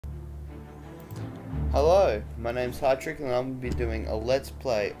Hello, my name's Hightrickel and I'm going to be doing a Let's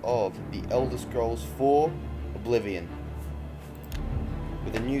Play of The Elder Scrolls 4 Oblivion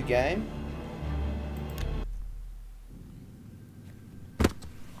with a new game.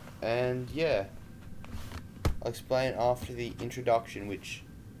 And yeah, I'll explain after the introduction, which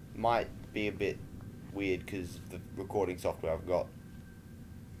might be a bit weird because of the recording software I've got.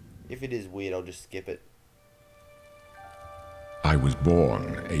 If it is weird, I'll just skip it. I was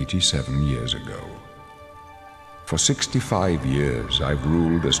born 87 years ago. For 65 years, I've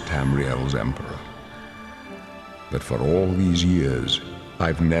ruled as Tamriel's emperor. But for all these years,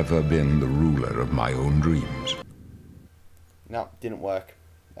 I've never been the ruler of my own dreams. No, didn't work.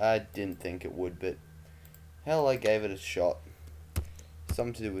 I didn't think it would, but hell, I gave it a shot.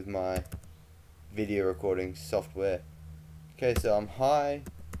 Something to do with my video recording software. Okay, so I'm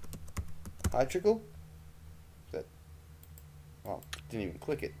Hightrickel? That, oh, didn't even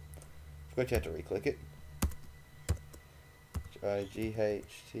click it. Forgot you had to re-click it.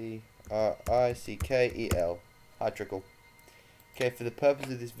 Hightrickel. Hightrickel. Okay, for the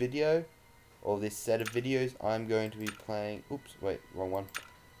purpose of this video, or this set of videos, I'm going to be playing, oops, wait, wrong one,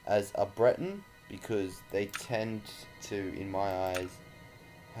 as a Breton, because they tend to, in my eyes,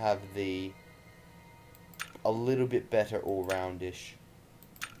 have a little bit better all-roundish.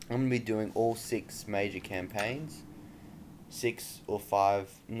 I'm going to be doing all 6 major campaigns, 6 or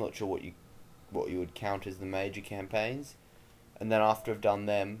 5, I'm not sure what you would count as the major campaigns. And then after I've done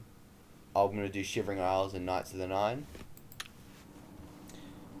them, I'm going to do Shivering Isles and Knights of the Nine.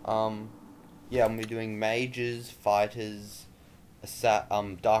 Yeah, I'm going to be doing mages, fighters,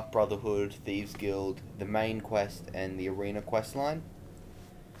 Dark Brotherhood, Thieves Guild, the main quest, and the arena quest line.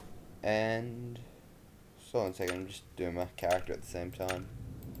 And hold on a second, I'm just doing my character at the same time.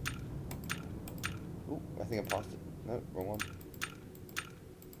 Ooh, I think I passed it. No, wrong one.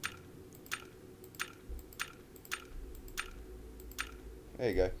 There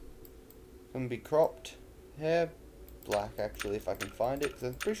you go. It's going to be cropped hair, black actually if I can find it, because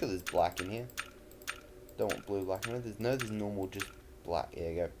I'm pretty sure there's black in here. Don't want blue, black. There's normal, just black. There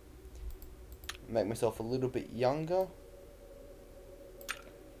you go. Make myself a little bit younger.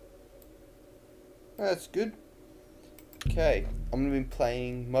 That's good. Okay, I'm going to be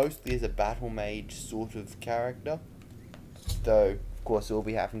playing mostly as a battle mage sort of character. Though, of course, we'll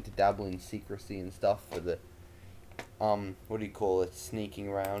be having to dabble in secrecy and stuff for the what do you call it? Sneaking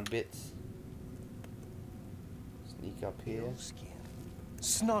around bits. Sneak up here. Your skin.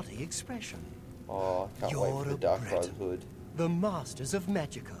 Snotty expression. Oh, I can't wait for the Dark Brotherhood. The masters of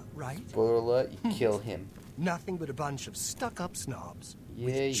Magicka, right? Spoiler alert, you kill him. Nothing but a bunch of stuck-up snobs.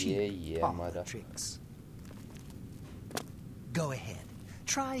 Yeah, mother. Tricks. Go ahead.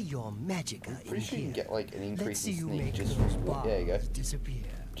 Try your Magicka in Pretty sure you can here. get like an increase in Let's see you sneak make just those from there you go. disappear.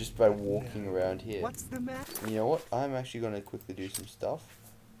 Just by walking around here. What's the matter? You know what? I'm actually going to quickly do some stuff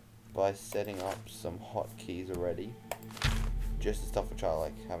by setting up some hotkeys already. Just the stuff which I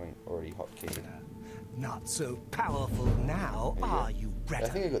like having already hotkeyed. Not so powerful now, are you, Breton? I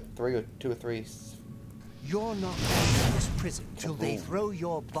think I got 2 or 3. You're not out of this prison till they throw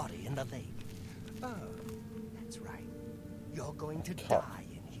your body in the lake. Oh, that's right. You're going to die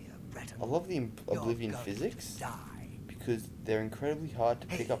in here, Breton. I love the Oblivion physics. Because they're incredibly hard to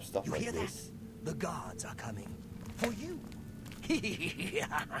pick up stuff like this. The guards are coming for you.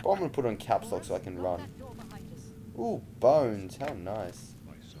 But I'm gonna put on caps lock so I can run. Ooh, bones, how nice.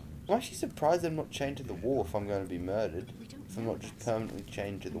 I'm actually surprised I'm not chained to the wall if I'm going to be murdered. If I'm not just permanently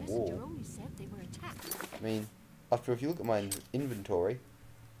chained to the wall. I mean, after if you look at my inventory,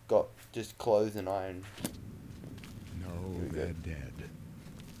 got just clothes and iron. No, they're dead.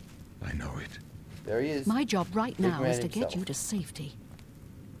 I know it. There he is. My job right now is to himself. get you to safety.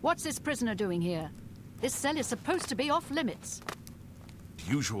 What's this prisoner doing here? This cell is supposed to be off limits.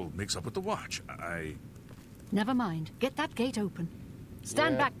 Usual mix-up with the watch. Never mind. Get that gate open.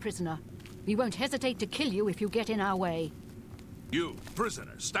 Stand back, prisoner. We won't hesitate to kill you if you get in our way. You,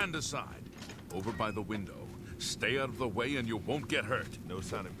 prisoner, stand aside. Over by the window. Stay out of the way and you won't get hurt. No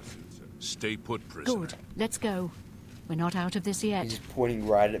sign of pursuit, sir. Stay put, prisoner. Good. Let's go. We're not out of this yet. He's just pointing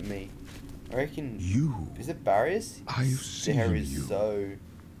right at me. I reckon. You. Is it Barrius? I've seen His hair is you. so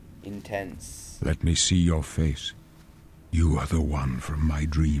intense. Let me see your face. You are the one from my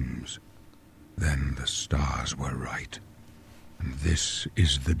dreams. Then the stars were right. And this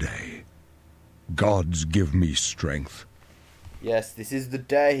is the day. Gods give me strength. Yes, this is the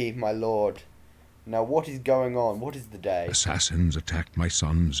day, my lord. Now what is going on? What is the day? Assassins attacked my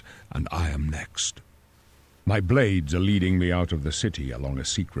sons, and I am next. My blades are leading me out of the city along a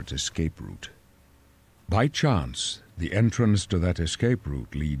secret escape route. By chance, the entrance to that escape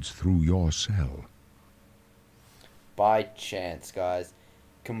route leads through your cell. by chance, guys.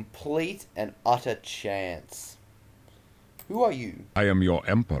 Complete and utter chance. Who are you? I am your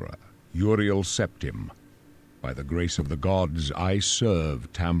emperor, Uriel Septim. By the grace of the gods, I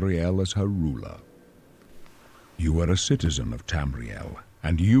serve Tamriel as her ruler. You are a citizen of Tamriel,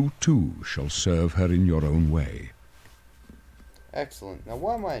 and you too shall serve her in your own way. Excellent. Now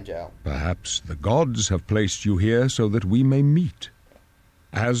why am I in jail? Perhaps the gods have placed you here so that we may meet.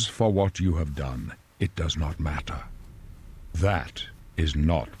 As for what you have done, it does not matter. That is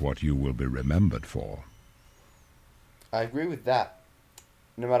not what you will be remembered for. I agree with that.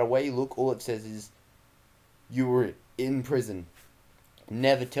 No matter where you look, all it says is you were in prison. It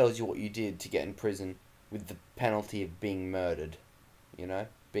never tells you what you did to get in prison with the penalty of being murdered. You know?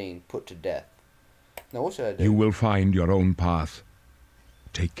 Being put to death. Now what should I do? You will find your own path.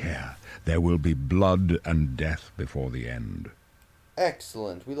 Take care. There will be blood and death before the end.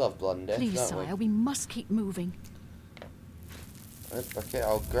 Excellent. We love blood and death, Please, don't sire, we must keep moving. Okay,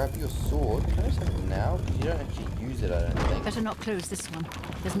 I'll grab your sword. Can I just have it now? Because you don't actually use it, I don't think. Better not close this one.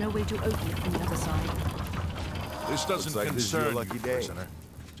 There's no way to open it from the other side. This doesn't Looks like this is your concern lucky you, day. prisoner.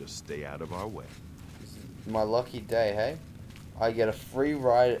 Just stay out of our way. This is my lucky day, hey? I get a free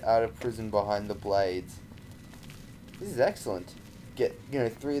ride out of prison behind the blades. This is excellent. Get,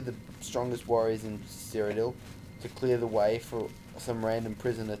 3 of the strongest warriors in Cyrodiil to clear the way for some random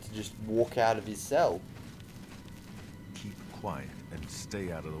prisoner to just walk out of his cell. Keep quiet and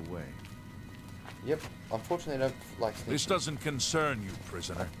stay out of the way. Yep. Unfortunately, I don't like sneaking. This doesn't concern you,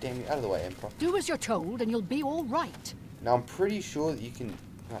 prisoner. Damn you, out of the way, Emperor. Do as you're told and you'll be all right. Now, I'm pretty sure that you can...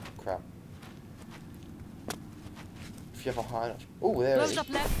 Oh, crap. If you have a high enough... Oh, there it Close is. up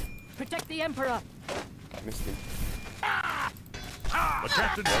left. Protect the Emperor. Missed him. The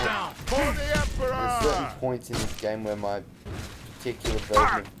captain's down. For the There's Emperor! certain points in this game where my particular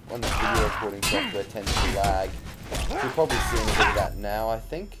version of one of the video recording software tends to lag. You're probably seeing a bit of that now, I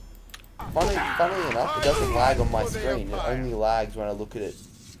think. Funnily enough, it doesn't lag on my screen. It only lags when I look at it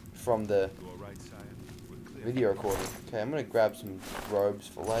from the video recording. Okay, I'm gonna grab some robes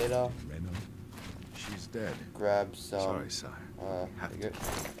for later. She's dead. Grab some. Sorry, sire. There you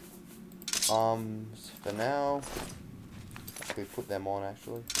go. Arms for now. We put them on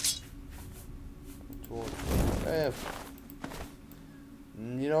actually.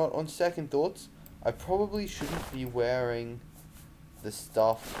 You know what? On second thoughts, I probably shouldn't be wearing the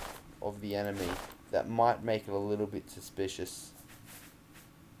stuff of the enemy. That might make it a little bit suspicious.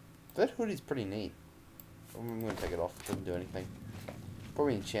 That hood is pretty neat. I'm gonna take it off. It doesn't do anything.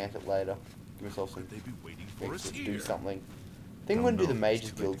 Probably enchant it later. Give myself some. They be waiting for Things us to do here. something. I think I'm gonna do the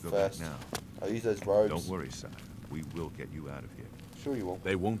Mages Guild first. I'll use those robes. Don't worry, sire. We will get you out of here. Sure you will.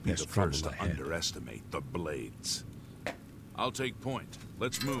 They won't be There's the first to trouble ahead. underestimate the blades. I'll take point.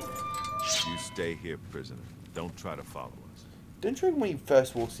 Let's move. You stay here, prisoner. Don't try to follow us. Don't you remember when he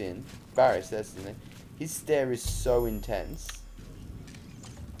first walks in? Barry says, isn't it? His stare is so intense.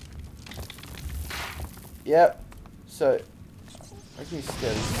 Yep. So, I think his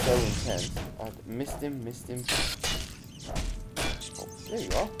stare is so intense. I missed him. Oh, there you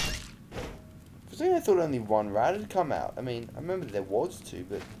are. For a second I thought only one rat had come out. I mean, I remember there was 2,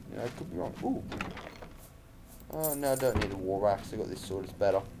 but, I could be wrong. Ooh. Oh, no, I don't need a war axe. I got this sword, it's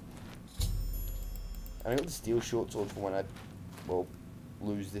better. And I got the steel short sword for when I, well,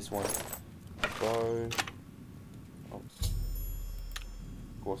 lose this one. So, oh.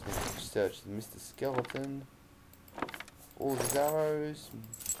 Of course, I need to search the Mr. Skeleton. All his arrows.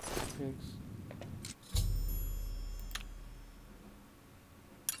 Picks.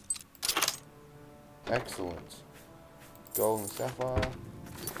 Excellent. Gold and sapphire.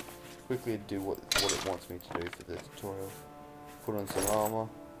 Quickly do what it wants me to do for the tutorial. Put on some armor.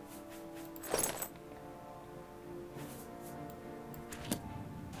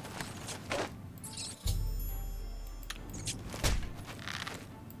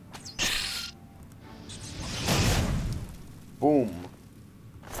 Boom.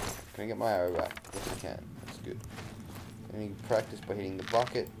 Can I get my arrow back? Yes, I can. That's good. And you can practice by hitting the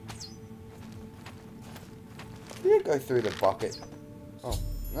bucket. Did it go through the bucket? Oh,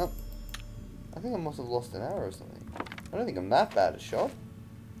 no. I think I must have lost an arrow or something. I don't think I'm that bad at shot.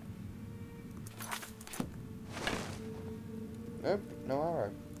 Nope, no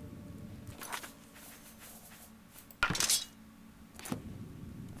arrow.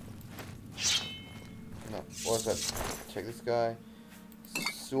 No, what's that? Check this guy.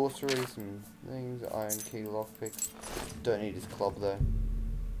 Sorcery, some things, iron key, lockpick. Don't need his club though.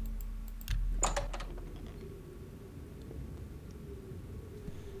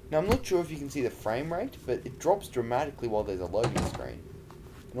 Now I'm not sure if you can see the frame rate, but it drops dramatically while there's a loading screen.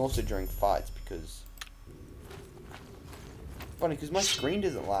 And also during fights because Funny, because my screen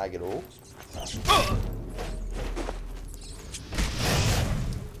doesn't lag at all. I've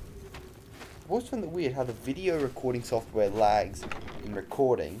always found it weird how the video recording software lags in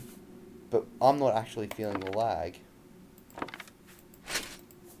recording, but I'm not actually feeling the lag.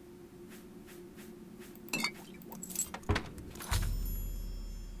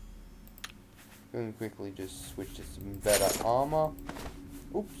 Going to quickly just switch to some better armor.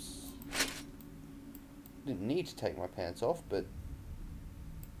 Oops. Didn't need to take my pants off, but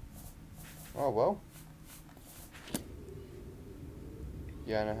oh well.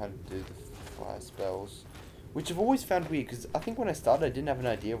 Yeah, I know how to do the fire spells, which I've always found weird because I think when I started I didn't have an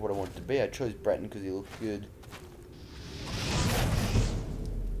idea of what I wanted to be. I chose Breton because he looked good.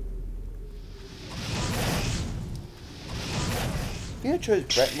 I think I chose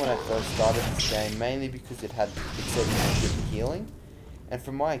Breton when I first started this game mainly because it said it was good for healing, and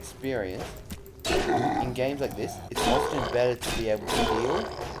from my experience in games like this, it's often better to be able to heal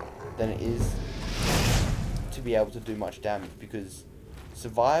than it is to be able to do much damage, because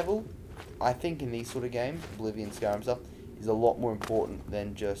survival, I think in these sort of games, Oblivion, Skyrim stuff, is a lot more important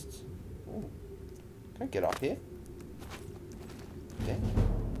than just... Ooh, can I get up here? Okay.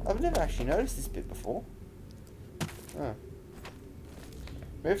 I've never actually noticed this bit before. Oh.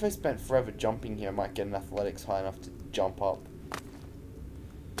 Maybe if I spent forever jumping here, I might get an athletics high enough to jump up.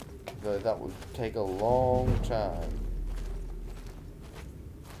 Though that would take a long time.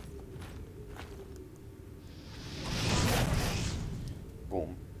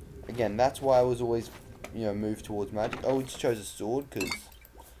 Boom. Again, that's why I was always, moved towards magic. Oh, we just chose a sword because,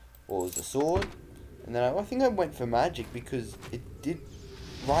 well, it was a sword. And then I think I went for magic because it did,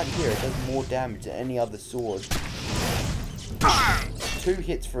 right here, it does more damage than any other sword. 2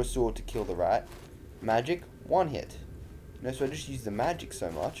 hits for a sword to kill the rat. Magic, 1 hit. So I just use the magic so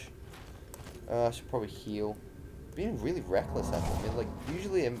much. I should probably heal. Being really reckless at them. I mean, like,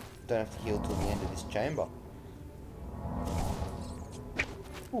 usually I don't have to heal till the end of this chamber.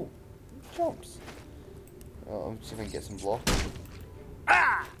 Ooh, jumps. Oh, I'm just gonna get some blocks.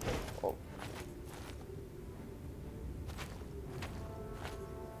 Ah! Oh.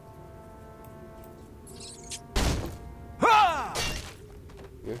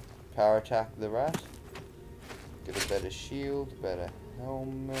 Good. Power attack the rat. Get a better shield, better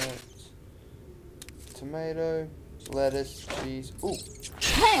helmet. Tomato, lettuce, cheese. Ooh.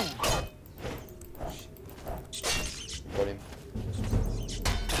 Got him.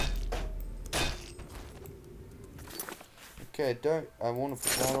 Okay, I want to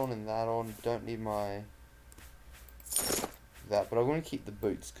put that on and that on. Don't need my... that, but I'm going to keep the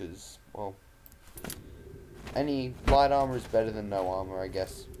boots because, well, any light armor is better than no armor, I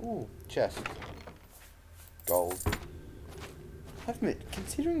guess. Ooh, chest. Gold. I have to admit,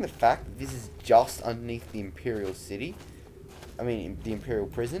 considering the fact that this is just underneath the Imperial City, I mean, the Imperial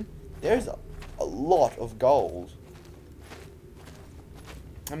Prison, there's a lot of gold.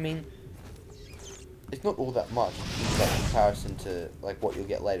 I mean, it's not all that much in that comparison to, like, what you'll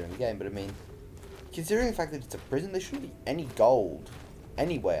get later in the game, but I mean, considering the fact that it's a prison, there shouldn't be any gold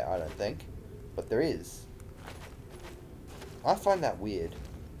anywhere, I don't think, but there is. I find that weird.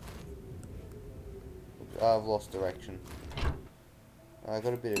 I've lost direction. I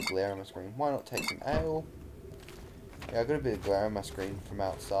got a bit of glare on my screen. Why not take some ale? Yeah, I got a bit of glare on my screen from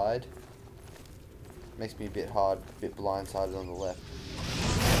outside. Makes me a bit blindsided on the left.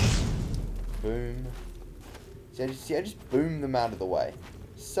 Boom. See, I just boom them out of the way.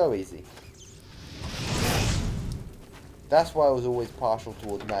 So easy. That's why I was always partial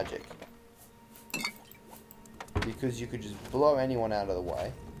towards magic. Because you could just blow anyone out of the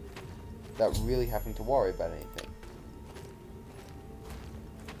way without really having to worry about anything.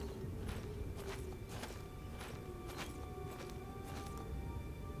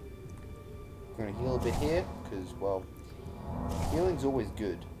 I'm going to heal a bit here, because, well, healing's always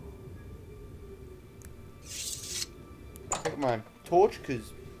good. Take my torch,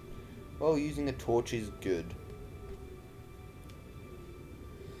 because, well, using a torch is good.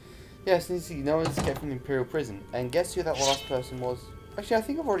 Yes, no one's escaped from the Imperial Prison. And guess who that last person was? Actually, I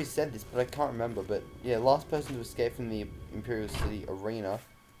think I've already said this, but I can't remember. But, yeah, last person to escape from the Imperial City arena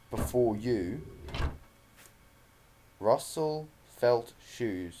before you. Russell Felt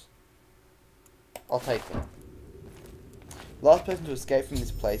Shoes. I'll take them. Last person to escape from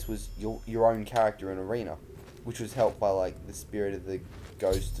this place was your own character in arena, which was helped by, like, the spirit of the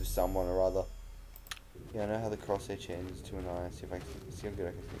ghost of someone or other. Yeah, I know how the crosshair changes to an eye. See how good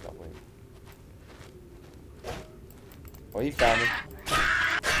I can sneak up with him. Well, you found me.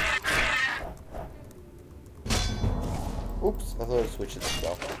 Oops, I thought I switched it to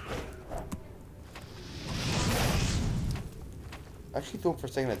stuff. I actually thought for a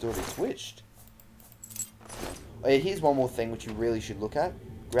second it's already switched. Oh yeah, here's one more thing which you really should look at.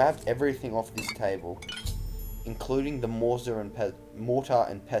 Grab everything off this table, including the mortar and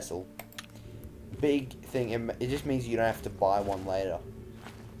pestle. Big thing, it just means you don't have to buy one later.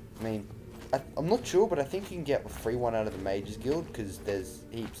 I mean, I'm not sure, but I think you can get a free one out of the Mages Guild, because there's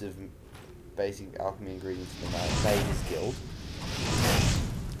heaps of basic alchemy ingredients in the Mages Guild.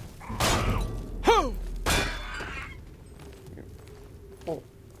 Oh,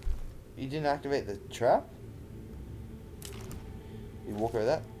 you didn't activate the trap? You walk over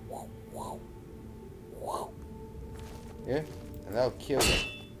that? Yeah, and that'll kill you.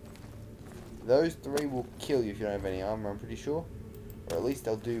 Those three will kill you if you don't have any armor, I'm pretty sure. Or at least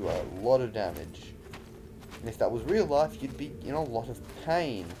they'll do a lot of damage. And if that was real life, you'd be in a lot of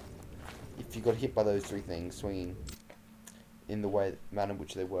pain if you got hit by those three things swinging in the manner in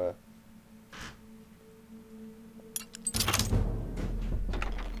which they were.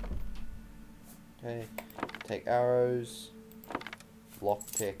 Okay, take arrows,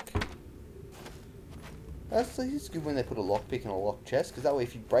 lockpick. It's good when they put a lockpick in a locked chest, because that way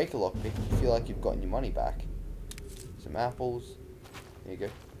if you break a lockpick, you feel like you've gotten your money back. Some apples. There you go.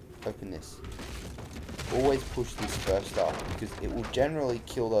 Open this. Always push this first up, because it will generally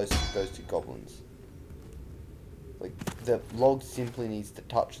kill those two goblins. Like, the log simply needs to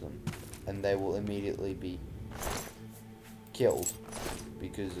touch them, and they will immediately be killed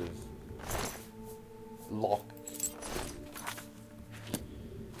because of lock.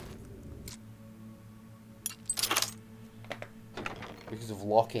 Because of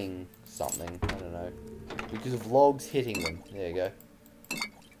locking something, I don't know. Because of logs hitting them. There you go.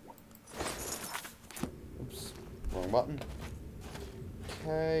 Oops, wrong button.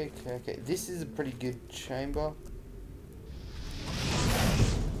 Okay. This is a pretty good chamber.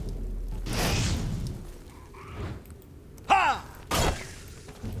 Ha!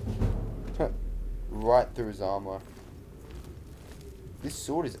 Right through his armor. This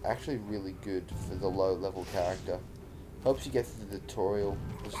sword is actually really good for the low level character. Helps you get through the tutorial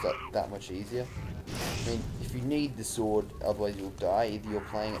just that much easier. I mean, if you need the sword, otherwise you'll die. Either you're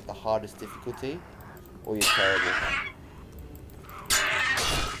playing at the hardest difficulty, or you're terrible.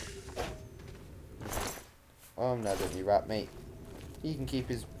 Oh no, don't you rat meat. He can keep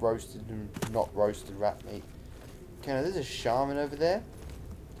his roasted and not roasted rat meat. Okay, now there's a shaman over there,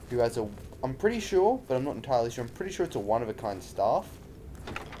 who has I'm pretty sure, but I'm not entirely sure, I'm pretty sure it's a one-of-a-kind staff.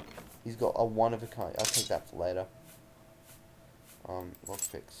 He's got a one-of-a-kind, I'll take that for later.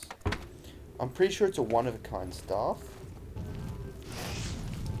 Lockpicks. I'm pretty sure it's a one-of-a-kind staff.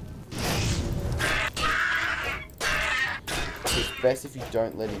 It's best if you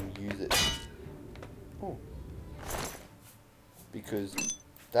don't let him use it. Oh. Because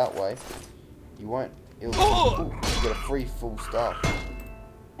that way, you won't. You get a free full staff.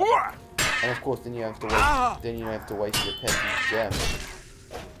 And of course, then you have to waste. Then you don't have to waste your pet's gem.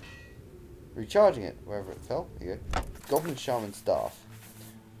 Recharging it wherever it fell. There you go. Goblin Shaman Staff.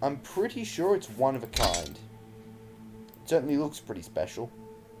 I'm pretty sure it's one of a kind. It certainly looks pretty special.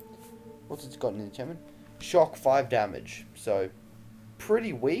 What's it got in the enchantment? Shock 5 damage. So,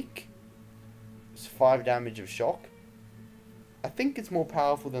 pretty weak. It's 5 damage of shock. I think it's more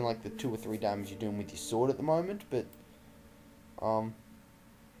powerful than like the 2 or 3 damage you're doing with your sword at the moment, but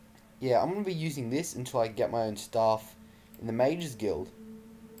yeah, I'm gonna be using this until I get my own staff in the Mages Guild.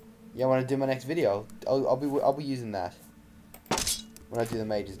 Yeah, when I do my next video, I'll be using that when I do the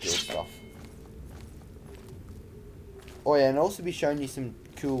Mages Guild stuff. Oh yeah, and I'll also be showing you some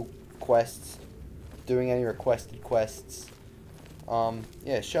cool quests, doing any requested quests.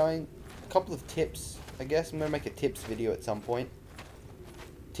 Yeah, showing a couple of tips. I guess I'm gonna make a tips video at some point.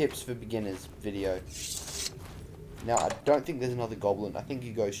 Tips for beginners video. Now I don't think there's another goblin. I think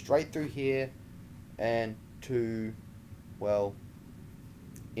you go straight through here and to, well,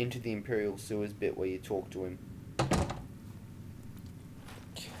 into the Imperial Sewers bit where you talk to him.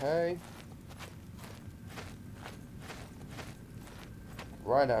 Okay.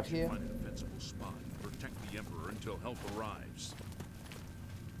 Right out here. Find a defensible spot. Protect the Emperor until help arrives.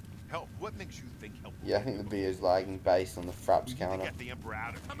 Help? What makes you think help? Yeah, I think the video is lagging based on the fraps counter. Get the Emperor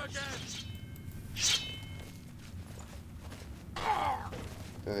out of here. Come again!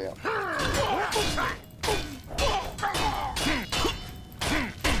 There they are.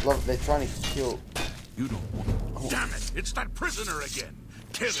 Look, they're trying to kill. You don't want. Oh. Damn it! It's that prisoner again.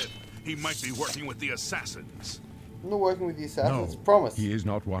 Kill him. He might be working with the assassins. I'm not working with the assassins. No, Promise. he is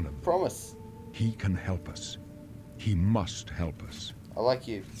not one of them. Promise. He can help us. He must help us. I like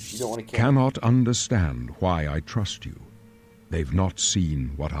you. You don't want to kill me. Cannot understand why I trust you. They've not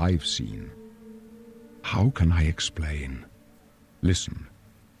seen what I've seen. How can I explain? Listen,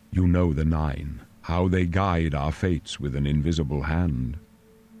 you know the nine, how they guide our fates with an invisible hand.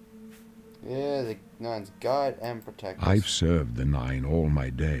 Yeah, the nine's guide and protect us. I've served the nine all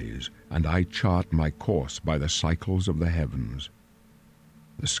my days, and I chart my course by the cycles of the heavens.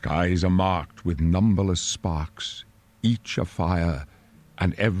 The skies are marked with numberless sparks, each a fire,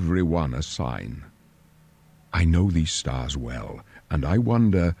 and every one a sign. I know these stars well, and I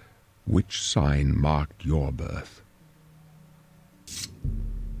wonder which sign marked your birth.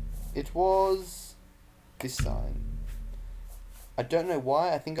 It was this sign. I don't know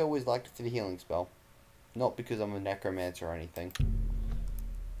why, I think I always liked it for the healing spell. Not because I'm a necromancer or anything.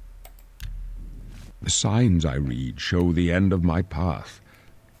 The signs I read show the end of my path.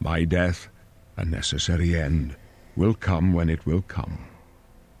 My death, a necessary end, will come when it will come.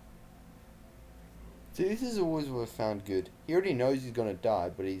 See, this is always what I've found good. He already knows he's gonna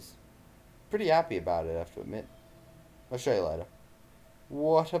die, but he's pretty happy about it, I have to admit. I'll show you later.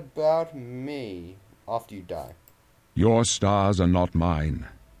 What about me after you die? Your stars are not mine.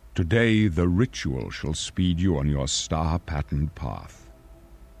 Today the ritual shall speed you on your star-patterned path.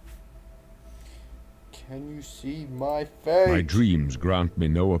 Can you see my face? My dreams grant me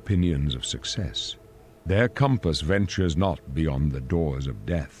no opinions of success. Their compass ventures not beyond the doors of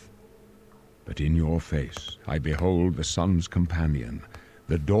death. But in your face I behold the sun's companion.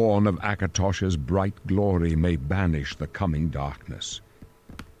 The dawn of Akatosh's bright glory may banish the coming darkness.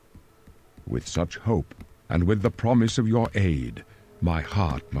 With such hope, and with the promise of your aid, my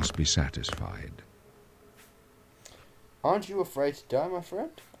heart must be satisfied. Aren't you afraid to die, my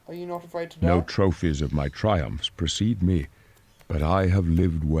friend? Are you not afraid to die? No trophies of my triumphs precede me, but I have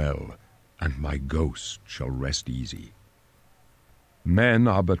lived well, and my ghost shall rest easy. Men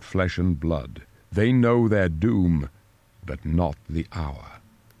are but flesh and blood. They know their doom, but not the hour.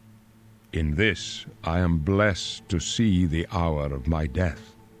 In this I am blessed to see the hour of my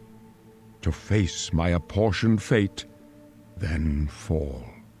death, to face my apportioned fate, then fall.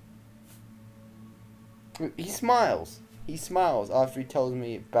 He smiles. He smiles after he tells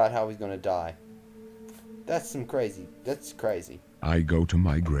me about how he's gonna die. That's crazy. I go to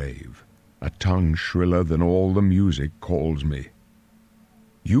my grave. A tongue shriller than all the music calls me.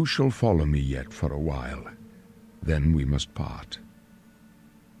 You shall follow me yet for a while. Then we must part.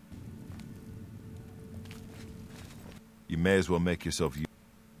 You may as well make yourself useful.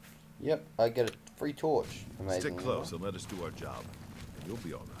 Yep, I get a free torch. Amazing. Stick close and let us do our job. And you'll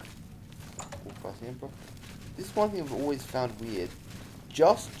be alright. This is one thing I've always found weird.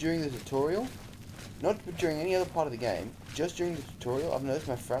 Just during the tutorial, not during any other part of the game, just during the tutorial, I've noticed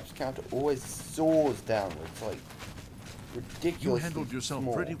my fraps counter always soars downwards. Like, ridiculously You handled yourself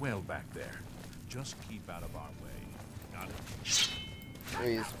small. pretty well back there. Just keep out of our way. Got it? There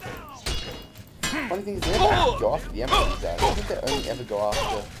he is. Funny thing is, they never actually go after the emeralds, though. I think they only ever go after...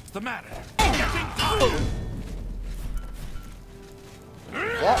 What's the matter?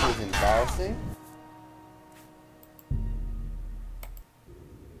 That was embarrassing.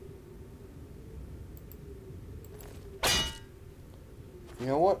 You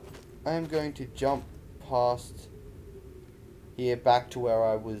know what? I am going to jump past here back to where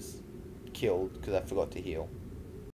I was killed because I forgot to heal.